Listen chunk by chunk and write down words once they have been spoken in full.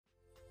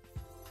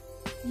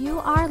You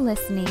are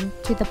listening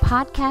to the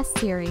podcast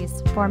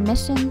series for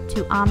Mission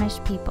to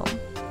Amish People.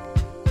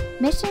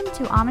 Mission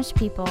to Amish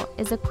People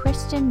is a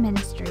Christian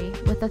ministry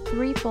with a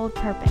threefold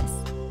purpose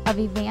of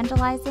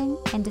evangelizing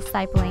and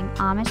discipling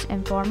Amish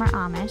and former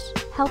Amish,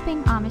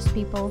 helping Amish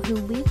people who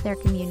leave their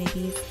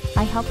communities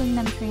by helping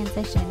them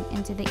transition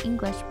into the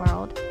English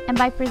world, and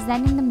by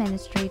presenting the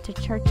ministry to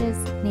churches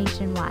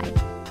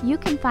nationwide. You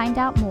can find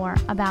out more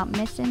about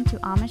Mission to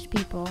Amish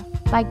People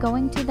by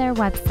going to their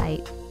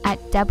website at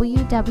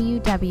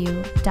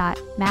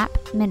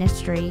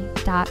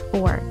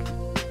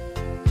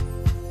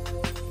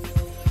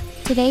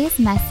www.mapministry.org. Today's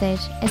message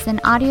is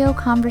an audio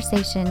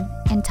conversation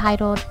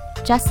entitled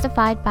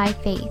Justified by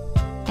Faith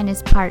and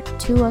is part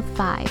 2 of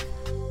 5.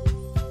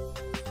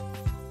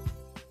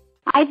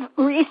 I've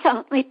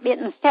recently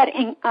been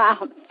studying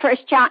 1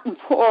 John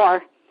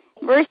 4.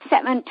 Verse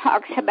 7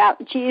 talks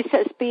about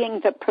Jesus being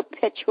the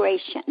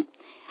propitiation,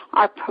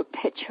 our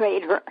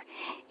propitiator.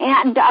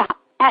 And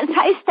as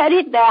I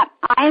studied that,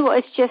 I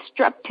was just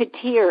struck to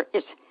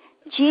tears.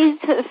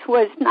 Jesus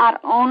was not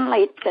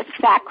only the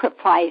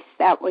sacrifice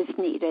that was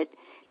needed,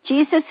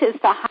 Jesus is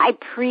the high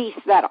priest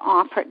that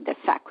offered the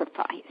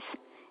sacrifice.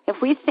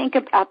 If we think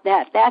about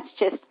that, that's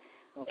just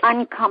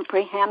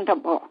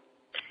uncomprehendable.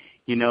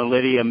 You know,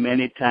 Lydia,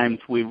 many times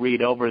we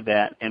read over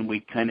that and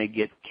we kind of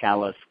get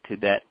callous to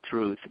that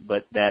truth,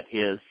 but that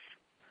is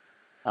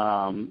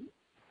a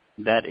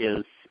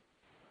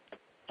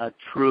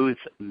truth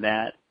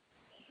that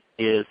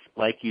is,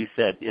 like you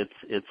said,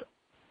 it's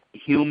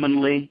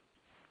humanly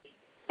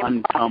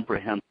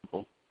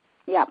incomprehensible.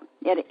 Yeah,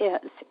 it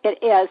is.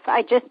 It is.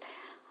 I just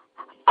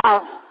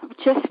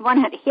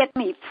when it hit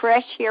me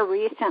fresh here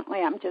recently,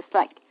 I'm just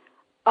like,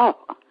 I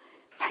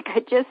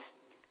could just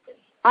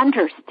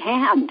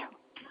understand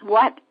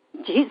what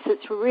Jesus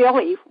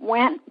really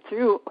went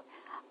through.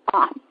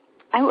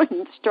 I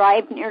wouldn't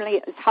strive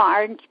nearly as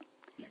hard.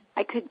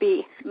 I could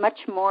be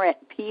much more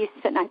at peace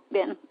than I've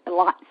been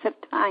lots of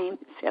times.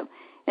 So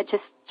it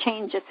just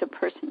changes a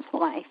person's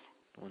life.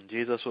 When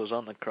Jesus was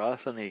on the cross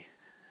and right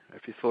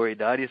before he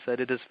died, he said,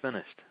 "It is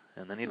finished,"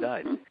 and then he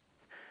died.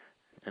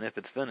 And if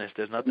it's finished,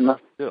 there's nothing else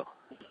to do.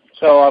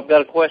 So I've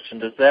got a question.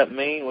 Does that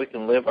mean we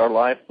can live our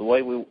life the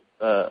way we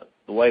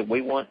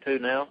want to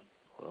now?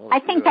 Well,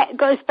 I think that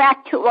goes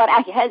back to what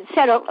I had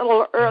said a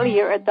little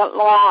earlier. The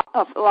law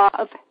of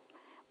love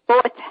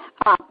both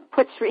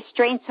puts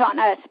restraints on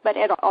us, but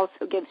it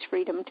also gives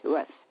freedom to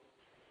us.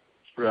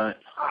 Right.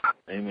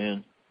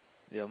 Amen.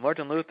 Yeah,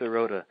 Martin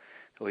Luther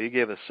he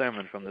gave a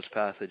sermon from this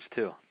passage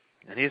too.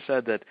 And he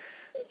said that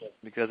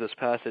because this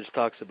passage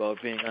talks about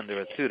being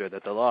under a tutor,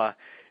 that the law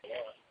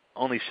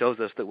only shows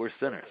us that we're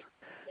sinners,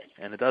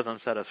 and it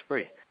doesn't set us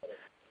free.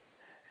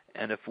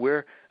 And if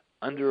we're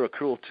under a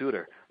cruel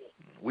tutor,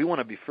 we want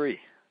to be free.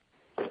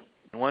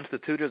 And once the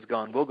tutor's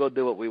gone, we'll go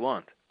do what we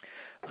want,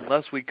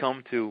 unless we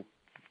come to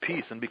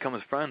peace and become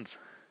as friends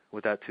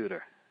with that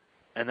tutor.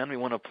 And then we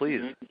want to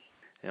please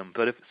him.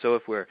 But if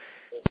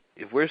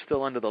we're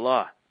still under the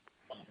law,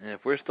 and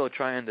if we're still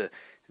trying to,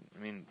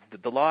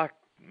 the law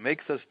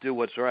makes us do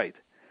what's right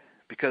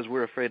because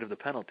we're afraid of the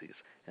penalties.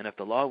 And if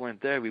the law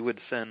weren't there, we would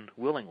sin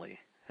willingly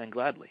and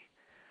gladly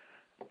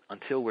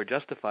until we're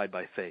justified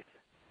by faith.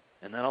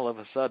 And then all of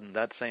a sudden,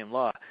 that same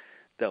law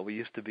that we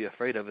used to be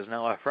afraid of is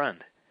now our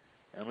friend.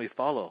 And we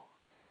follow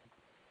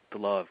the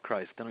law of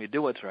Christ. And we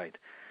do what's right.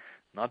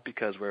 Not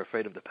because we're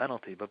afraid of the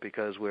penalty, but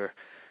because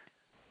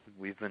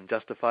we've been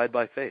justified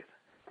by faith.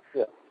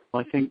 Yeah.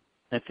 Well, I think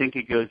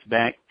it goes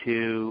back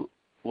to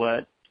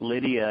what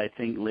Lydia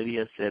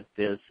said,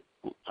 this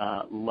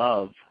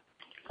love.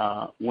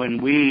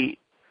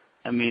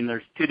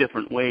 There's two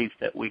different ways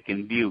that we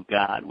can view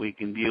God. We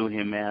can view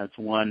him as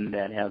one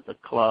that has a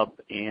club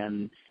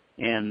and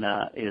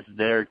is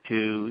there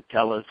to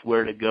tell us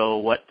where to go,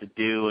 what to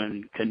do,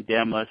 and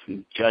condemn us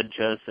and judge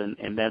us,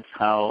 and that's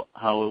how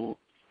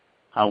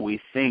we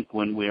think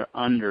when we're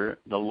under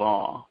the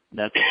law.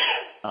 That's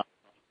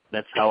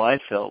how I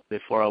felt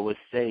before I was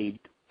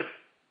saved.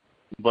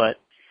 But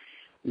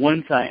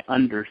once I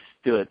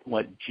understood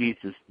what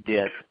Jesus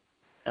did,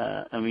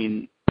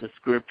 the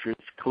scripture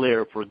is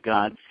clear, for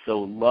God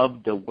so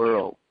loved the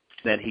world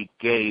that he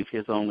gave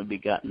his only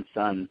begotten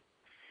Son.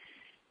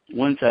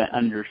 Once I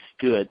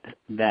understood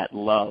that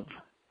love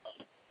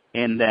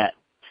and that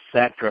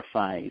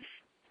sacrifice,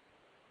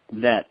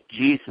 that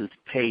Jesus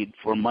paid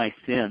for my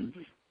sins,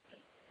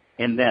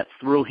 and that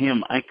through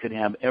him I could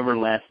have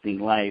everlasting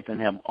life and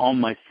have all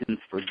my sins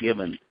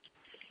forgiven,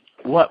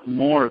 what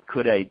more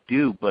could I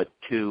do but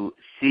to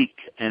seek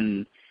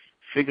and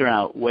figure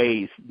out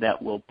ways that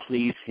will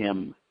please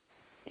him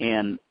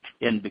and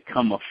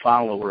become a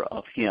follower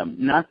of him,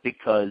 not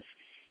because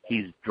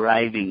he's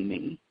driving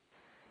me,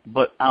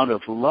 but out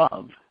of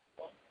love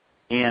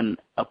and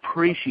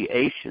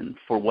appreciation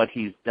for what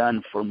he's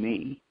done for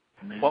me.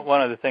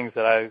 One of the things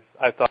that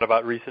I've thought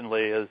about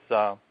recently is,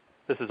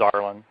 this is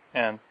Arlen,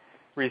 and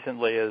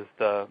recently is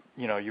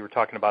you were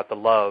talking about the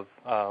love,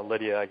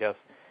 Lydia, I guess,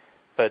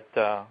 but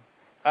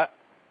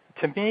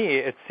to me,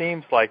 it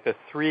seems like the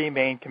three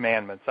main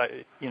commandments,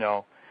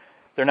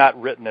 they're not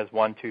written as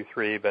 1, 2,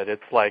 3, but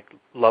it's like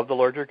love the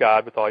Lord your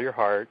God with all your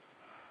heart,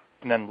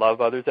 and then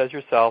love others as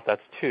yourself.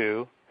 That's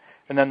 2.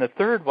 And then the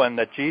third one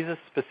that Jesus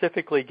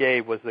specifically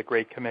gave was the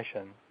Great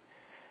Commission.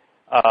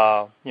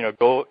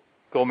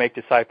 Go make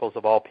disciples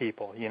of all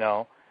people.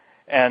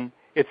 And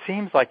it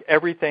seems like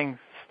everything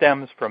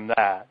stems from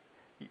that.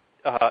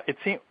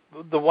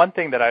 The one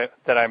thing that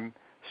I'm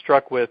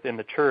struck with in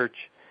the church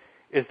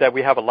is that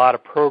we have a lot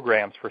of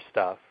programs for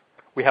stuff.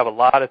 We have a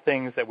lot of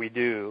things that we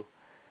do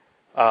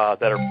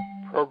that are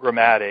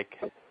programmatic,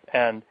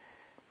 and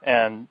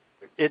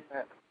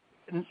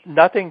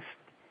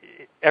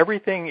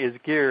everything is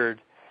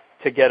geared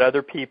to get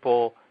other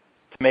people,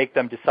 to make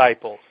them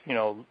disciples.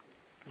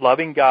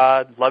 Loving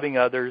God, loving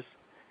others,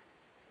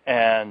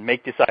 and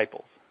make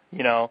disciples.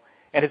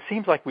 And it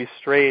seems like we've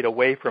strayed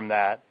away from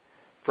that,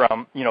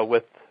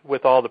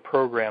 with all the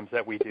programs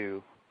that we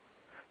do.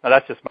 Now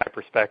that's just my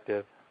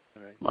perspective.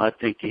 Well, I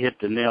think you hit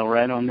the nail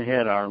right on the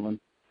head, Arlen.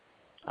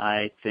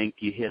 I think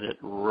you hit it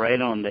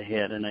right on the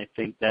head, and I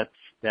think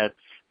that's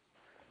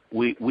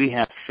we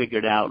have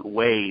figured out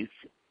ways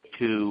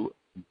to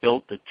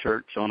build the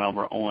church on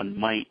our own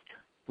might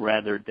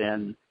rather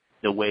than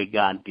the way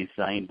God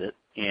designed it.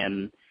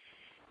 And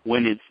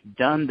when it's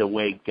done the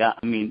way God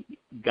is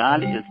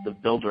the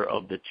builder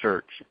of the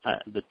church.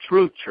 The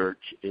true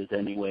church is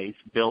anyways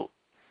built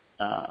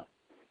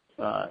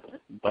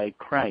by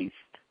Christ.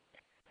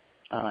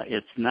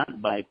 It's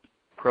not by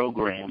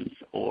programs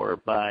or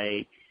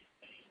by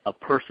a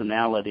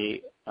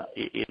personality.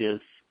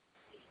 It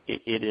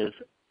is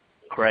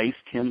Christ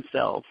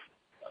himself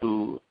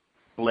who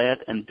bled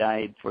and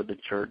died for the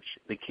church,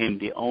 became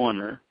the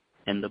owner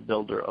and the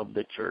builder of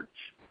the church.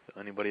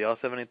 Anybody else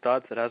have any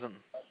thoughts that hasn't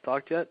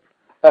talked yet?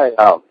 Hey,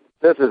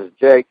 this is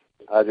Jake.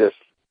 I just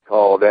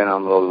called in.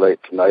 I'm a little late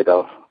tonight.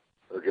 I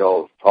heard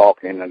y'all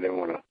talking. I didn't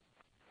want to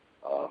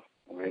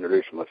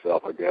introduce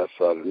myself, I guess.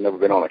 I've never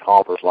been on a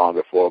conference line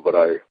before, but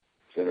I was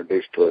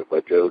introduced to it by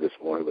Joe this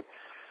morning. But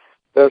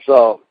there's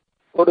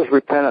where does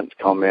repentance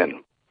come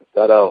in? Is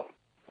that a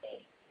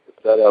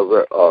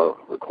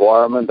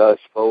requirement, I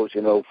suppose,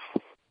 to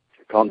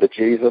come to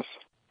Jesus?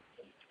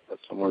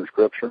 That's somewhere in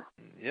Scripture.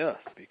 Yes,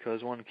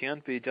 because one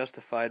can't be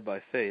justified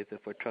by faith if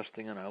we're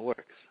trusting in our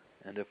works.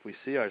 And if we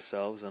see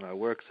ourselves and our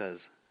works as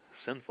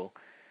sinful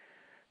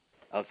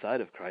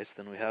outside of Christ,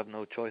 then we have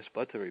no choice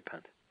but to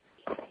repent.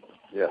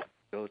 Yeah.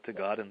 Go to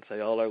God and say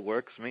all our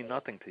works mean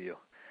nothing to you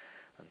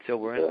until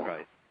we're in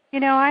Christ.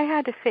 I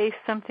had to face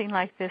something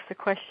like this, a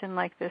question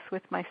like this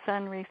with my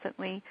son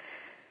recently.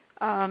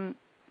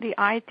 The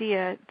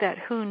idea that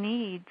who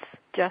needs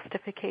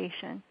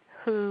justification,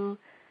 who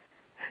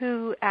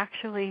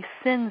actually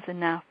sins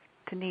enough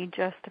to need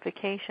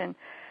justification.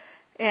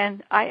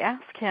 And I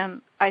asked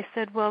him, I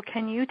said, well,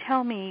 can you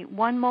tell me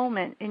one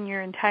moment in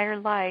your entire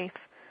life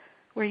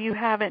where you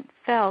haven't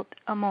felt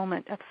a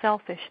moment of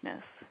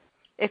selfishness?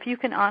 If you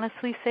can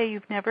honestly say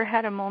you've never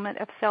had a moment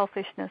of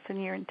selfishness in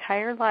your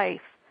entire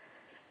life,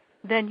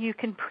 then you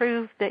can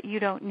prove that you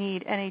don't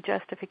need any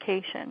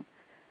justification.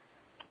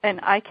 And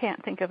I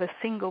can't think of a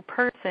single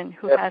person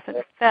who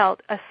hasn't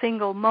felt a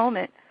single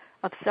moment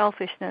of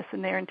selfishness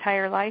in their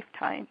entire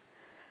lifetime.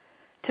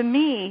 To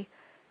me,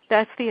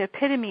 that's the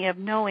epitome of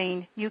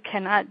knowing you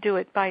cannot do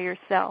it by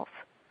yourself,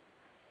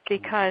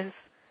 because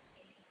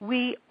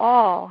we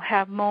all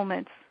have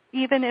moments,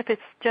 even if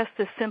it's just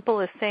as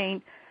simple as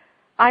saying,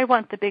 I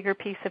want the bigger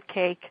piece of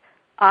cake,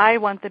 I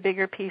want the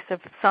bigger piece of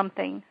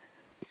something,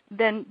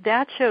 then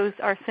that shows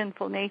our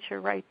sinful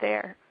nature right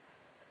there.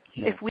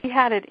 Yeah. If we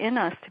had it in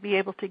us to be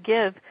able to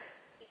give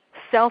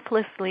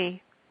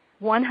selflessly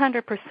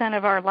 100%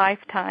 of our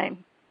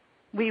lifetime,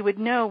 we would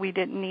know we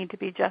didn't need to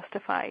be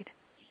justified.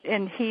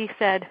 And he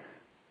said,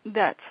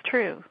 that's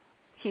true.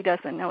 He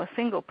doesn't know a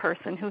single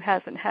person who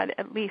hasn't had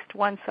at least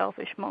one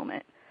selfish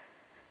moment.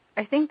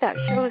 I think that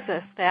shows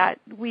us that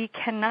we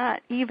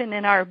cannot, even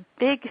in our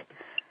big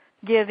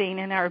giving,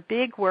 in our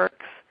big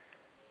works,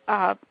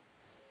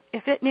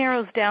 if it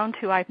narrows down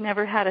to I've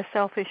never had a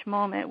selfish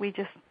moment, we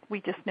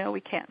just know we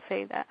can't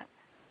say that.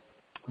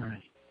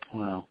 Right.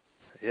 Wow.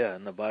 Yeah,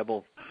 and the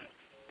Bible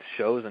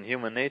shows and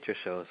human nature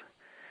shows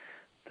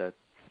that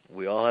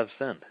we all have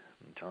sinned.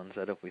 John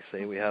said if we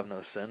say we have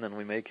no sin, then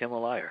we make him a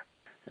liar.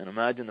 And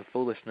imagine the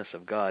foolishness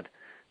of God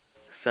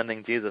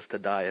sending Jesus to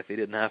die if he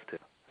didn't have to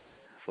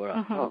for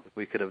us. Mm-hmm.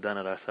 We could have done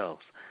it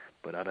ourselves.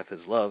 But out of his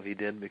love, he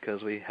did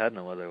because we had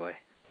no other way.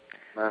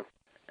 Man.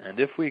 And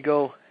if we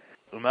go,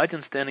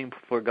 imagine standing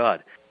before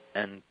God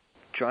and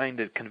trying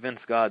to convince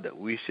God that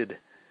we should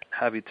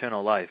have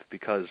eternal life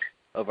because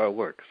of our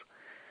works,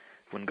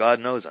 when God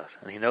knows us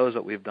and he knows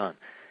what we've done.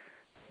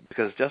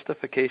 Because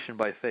justification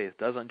by faith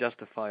doesn't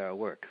justify our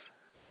works,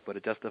 but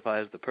it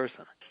justifies the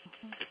person.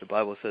 The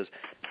Bible says,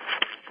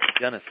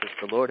 Genesis,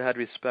 the Lord had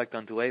respect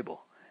unto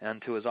Abel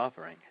and to his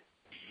offering.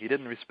 He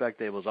didn't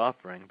respect Abel's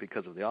offering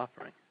because of the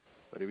offering,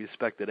 but he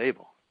respected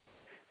Abel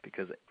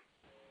because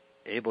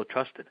Abel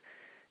trusted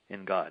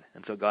in God,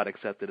 and so God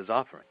accepted his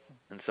offering.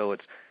 And so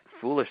it's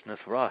foolishness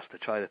for us to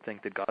try to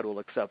think that God will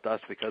accept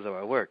us because of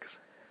our works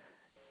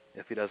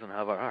if he doesn't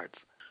have our hearts.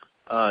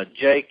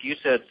 Jake, you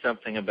said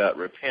something about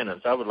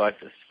repentance. I would like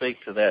to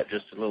speak to that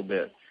just a little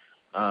bit,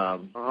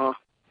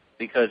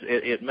 because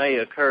it may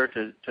occur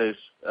to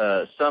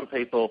some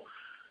people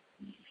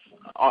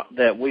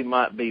that we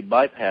might be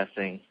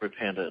bypassing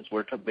repentance.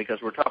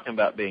 Because we're talking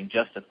about being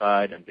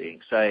justified and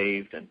being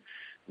saved, and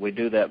we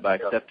do that by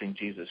accepting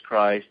Jesus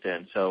Christ.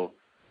 And so,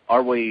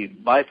 are we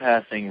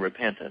bypassing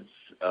repentance?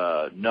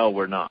 No,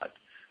 we're not.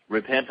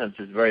 Repentance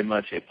is very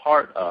much a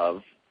part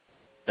of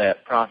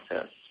that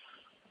process.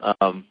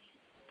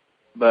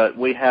 But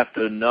we have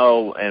to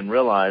know and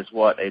realize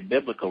what a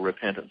biblical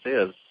repentance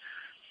is.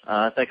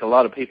 I think a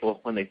lot of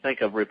people, when they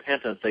think of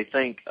repentance, they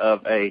think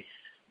of a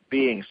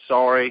being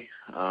sorry,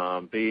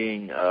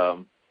 coming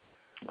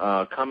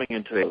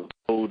into a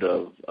mode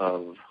of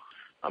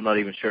I'm not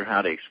even sure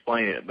how to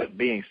explain it, but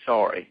being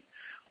sorry.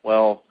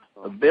 Well,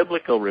 a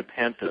biblical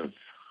repentance,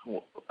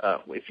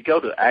 if you go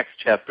to Acts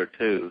chapter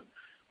 2,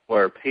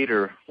 where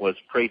Peter was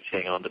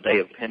preaching on the day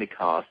of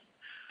Pentecost,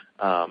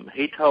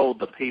 he told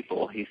the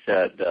people, he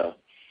said,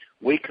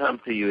 we come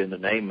to you in the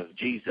name of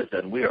Jesus,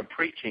 and we are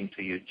preaching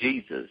to you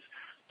Jesus,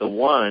 the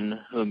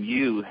one whom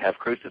you have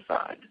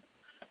crucified,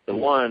 the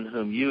one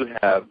whom you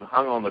have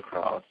hung on the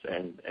cross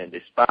and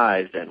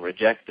despised and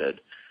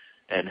rejected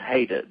and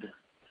hated.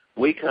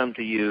 We come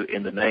to you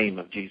in the name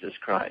of Jesus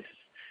Christ.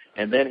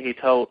 And then he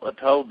told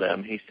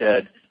them, he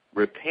said,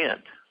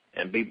 repent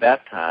and be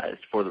baptized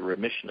for the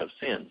remission of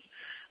sins.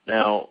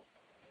 Now,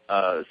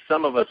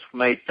 some of us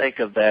may think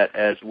of that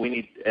as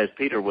as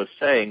Peter was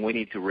saying, we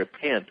need to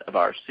repent of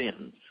our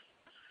sins,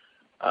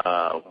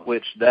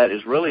 which that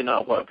is really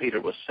not what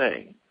Peter was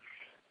saying.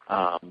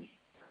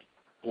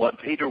 What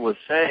Peter was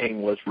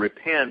saying was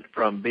repent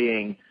from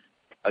being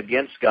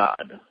against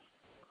God,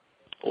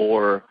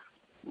 or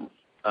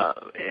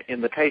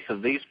in the case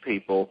of these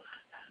people,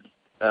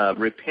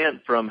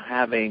 repent from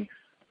having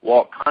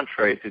walked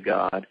contrary to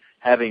God,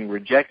 having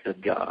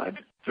rejected God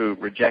through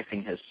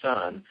rejecting His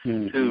Son,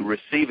 to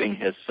receiving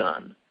His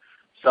Son.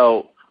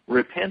 So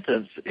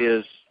repentance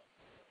is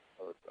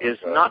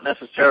not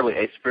necessarily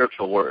a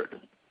spiritual word.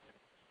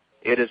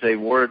 It is a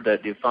word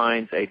that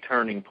defines a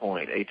turning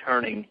point, a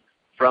turning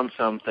from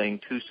something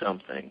to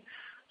something.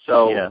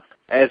 So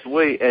as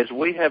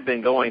we have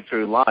been going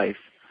through life,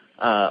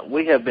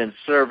 we have been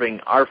serving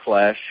our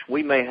flesh.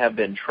 We may have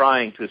been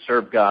trying to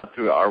serve God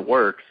through our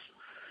works,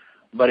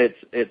 but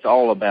it's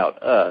all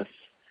about us.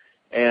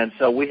 And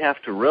so we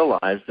have to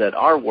realize that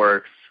our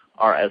works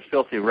are as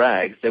filthy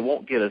rags. They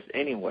won't get us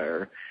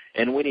anywhere,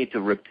 and we need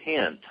to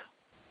repent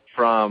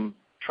from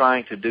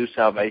trying to do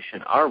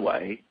salvation our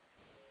way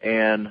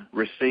and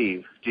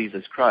receive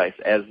Jesus Christ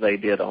as they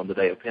did on the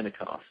day of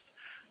Pentecost,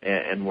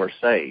 and were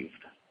saved.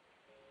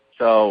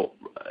 So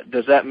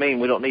does that mean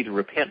we don't need to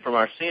repent from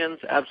our sins?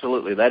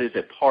 Absolutely. That is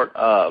a part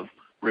of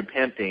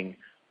repenting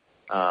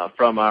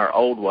from our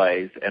old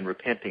ways and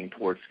repenting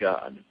towards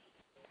God.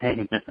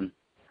 Amen.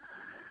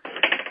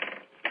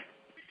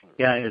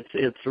 Yeah,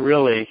 it's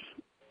really,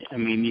 I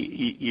mean,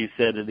 you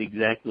said it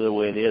exactly the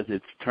way it is.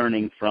 It's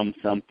turning from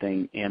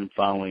something and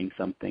following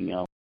something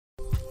else.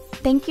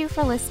 Thank you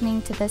for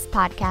listening to this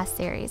podcast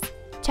series.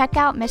 Check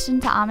out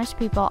Mission to Amish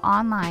People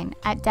online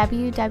at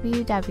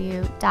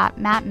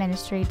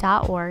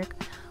www.mapministry.org,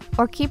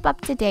 or keep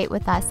up to date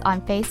with us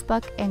on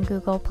Facebook and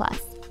Google+.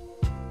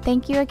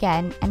 Thank you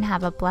again, and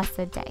have a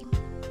blessed day.